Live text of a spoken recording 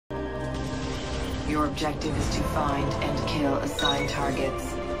Your objective is to find and kill assigned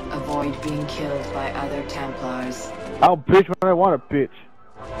targets. Avoid being killed by other Templars. I'll bitch when I want to bitch.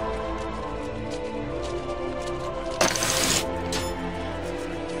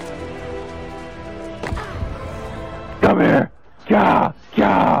 Come here! Ja!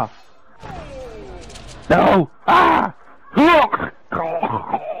 Ja! No! Ah! I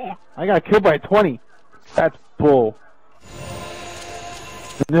got killed by 20. That's bull.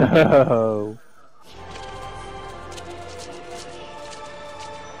 No.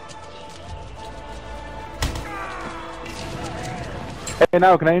 Hey,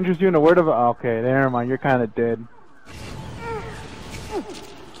 now can I interest you in a word of? Okay, never mind. You're kind of dead.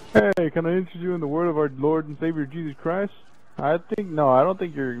 Hey, can I interest you in the word of our Lord and Savior Jesus Christ? I don't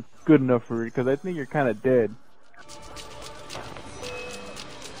think you're good enough for it because I think you're kind of dead.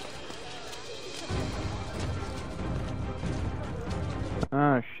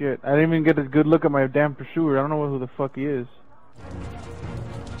 Ah, shit. I didn't even get a good look at my damn pursuer. I don't know who the fuck he is.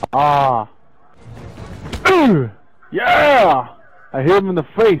 Ah. Yeah! I hit him in the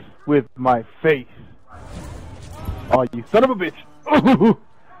face with my face. Oh, you son of a bitch!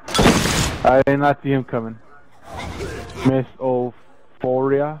 I did not see him coming. Miss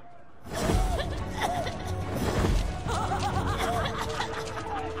Ophoria.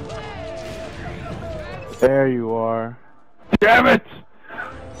 There you are. Damn it!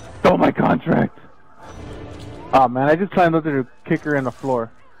 Stole my contract. Oh man, I just climbed up there to kick her in the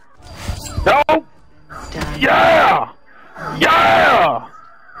floor. No! Yeah! Yeah!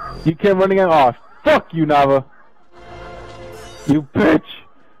 You came running out. Oh, fuck you, Nava. You bitch.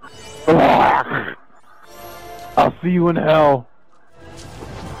 Ugh. I'll see you in hell.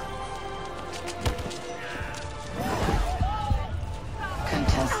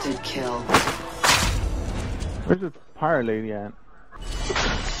 Contested kill. Where's this pirate lady at?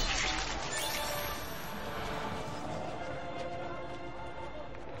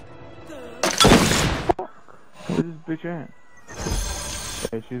 Where's this bitch at?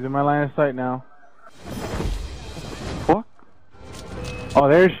 Okay, she's in my line of sight now. Fuck. Oh,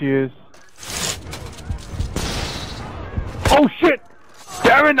 there she is. Oh shit!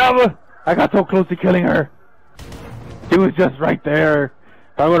 Damn it, Nava! I got so close to killing her. She was just right there.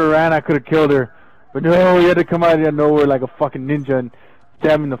 If I would have ran, I could have killed her. But no, you had to come out of nowhere like a fucking ninja and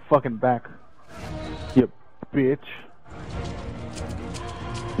stab me in the fucking back. You bitch.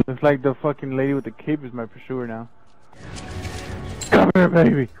 Looks like the fucking lady with the cape is my pursuer now. Come here,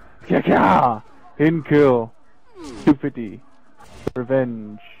 baby. Yeah. Hidden kill. 250.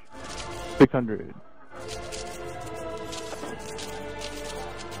 Revenge. 600.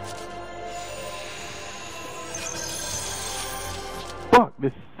 Fuck,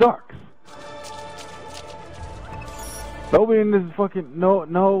 this sucks. Nobody in this fucking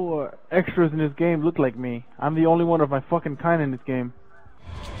no extras in this game look like me. I'm the only one of my fucking kind in this game.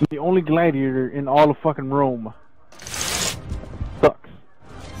 I'm the only gladiator in all of fucking Rome. Sucks.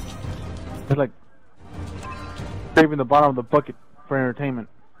 It's like scraping the bottom of the bucket for entertainment.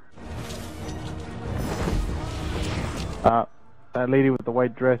 That lady with the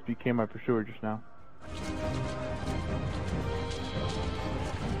white dress became my pursuer just now.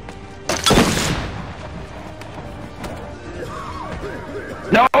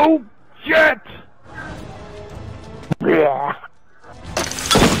 No! Shit! Yeah.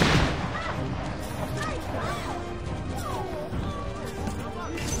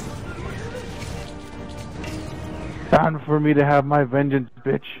 Time for me to have my vengeance,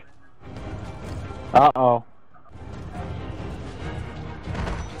 bitch. Uh-oh.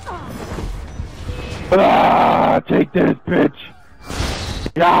 Ah, take this, bitch!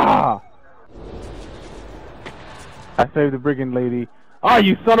 Yeah! I saved the brigand lady. Ah,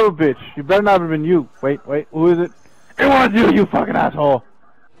 you son of a bitch! You better not have been you. Wait, who is it? It was you, you fucking asshole!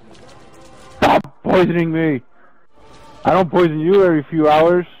 Stop poisoning me! I don't poison you every few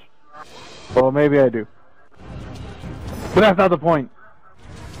hours. Well, maybe I do. But that's not the point.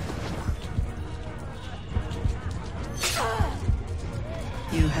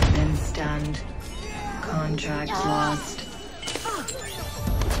 You have been stunned. Contract lost.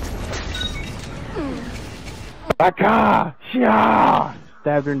 Baka! Shia!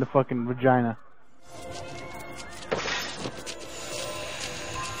 Stabbed her in the fucking vagina.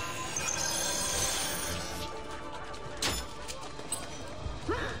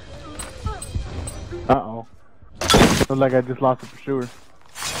 Uh-oh. Looks like I just lost a pursuer.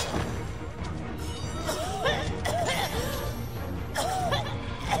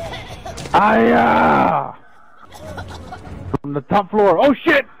 Aya! From the top floor. Oh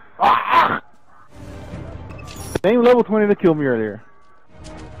shit! Ah! Same level 20 that killed me earlier.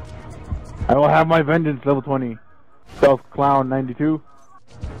 I will have my vengeance, level 20. Stealth Clown 92.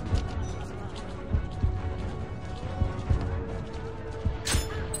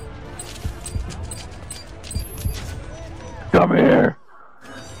 Come here!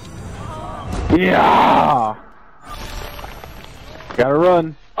 Yeah! Gotta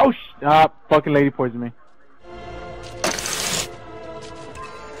run. Oh, fucking lady poisoned me.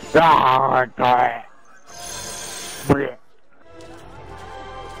 Ah, God. Blech.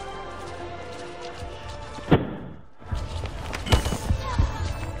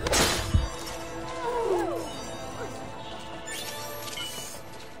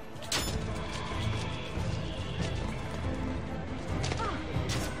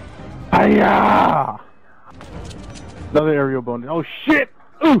 Hiya! Another aerial bonus. Oh shit!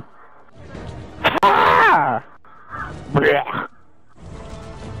 Ooh! Ha! Blech.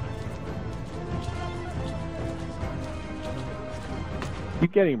 You're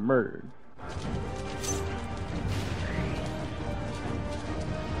getting murdered.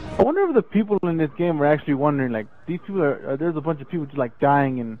 I wonder if the people in this game are actually wondering, like, these people are there's a bunch of people just like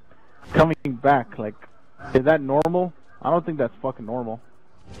dying and coming back. Like, is that normal? I don't think that's fucking normal.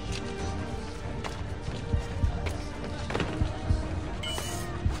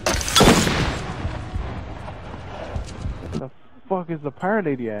 Where the fuck is the pirate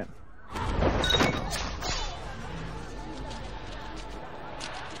lady at?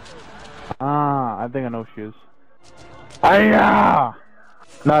 Ah, I think I know who she is. Hiya!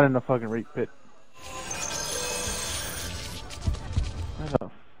 Not in the fucking rape pit. Where the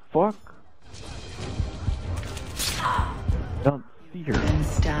fuck? I don't see her. Been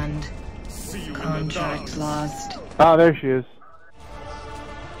stunned. Contract lost. Ah, there she is.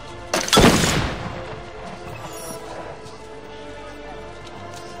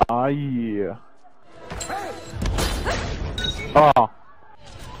 Ah, yeah. Oh.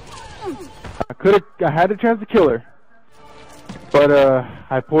 I had a chance to kill her. But,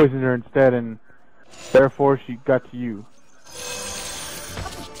 I poisoned her instead, and therefore she got to you.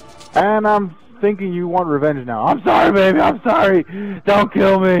 And I'm thinking you want revenge now. I'm sorry, baby, I'm sorry! Don't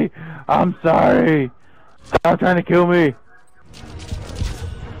kill me! I'm sorry! Stop trying to kill me!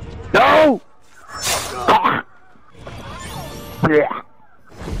 No! Ah! Yeah.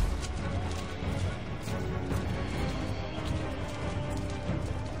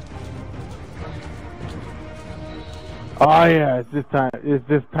 Oh yeah, it's this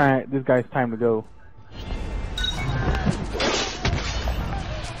guy's time to go.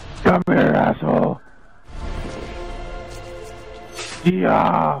 Come here, asshole.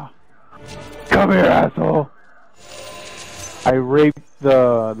 Yeah. Come here, asshole. I raped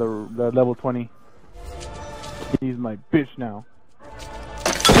the level 20. He's my bitch now.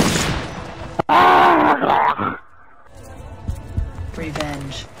 Ah!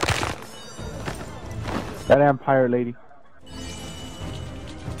 Revenge. That damn pirate lady.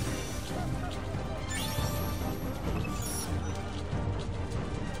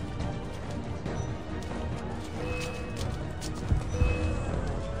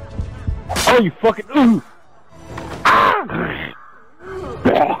 Oh, you fucking ooh! Ah!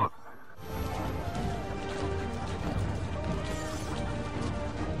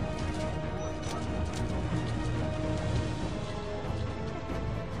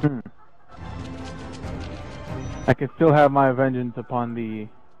 'Hmm. I can still have my vengeance upon the...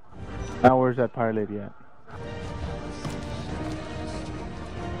 Now where's that pirate lady at?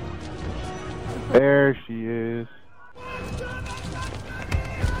 There she is.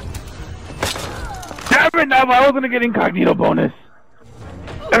 Damn it, now I was gonna get incognito bonus.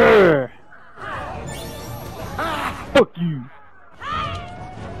 Urgh. Fuck you.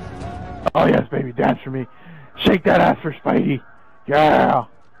 Oh yes, baby, dance for me. Shake that ass for Spidey. Yeah.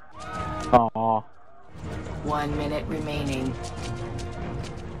 Aww. 1 minute remaining.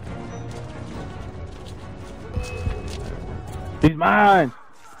 He's mine.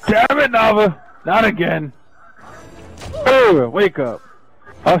 Damn it, Nava. Not again. Ooh, wake up.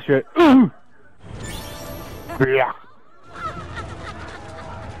 Oh shit. Ooh. Yeah.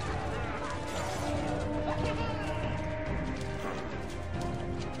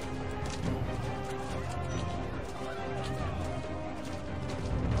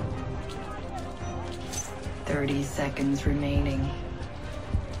 Thirty seconds remaining.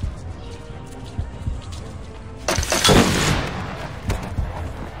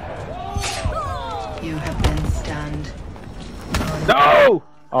 You have been stunned. No!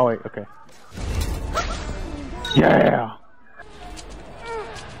 Oh wait, okay. Yeah!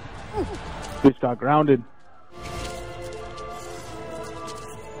 Bitch got grounded.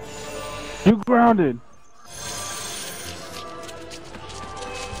 You grounded.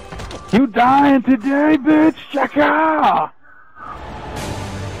 You You dying today, bitch? Shaka!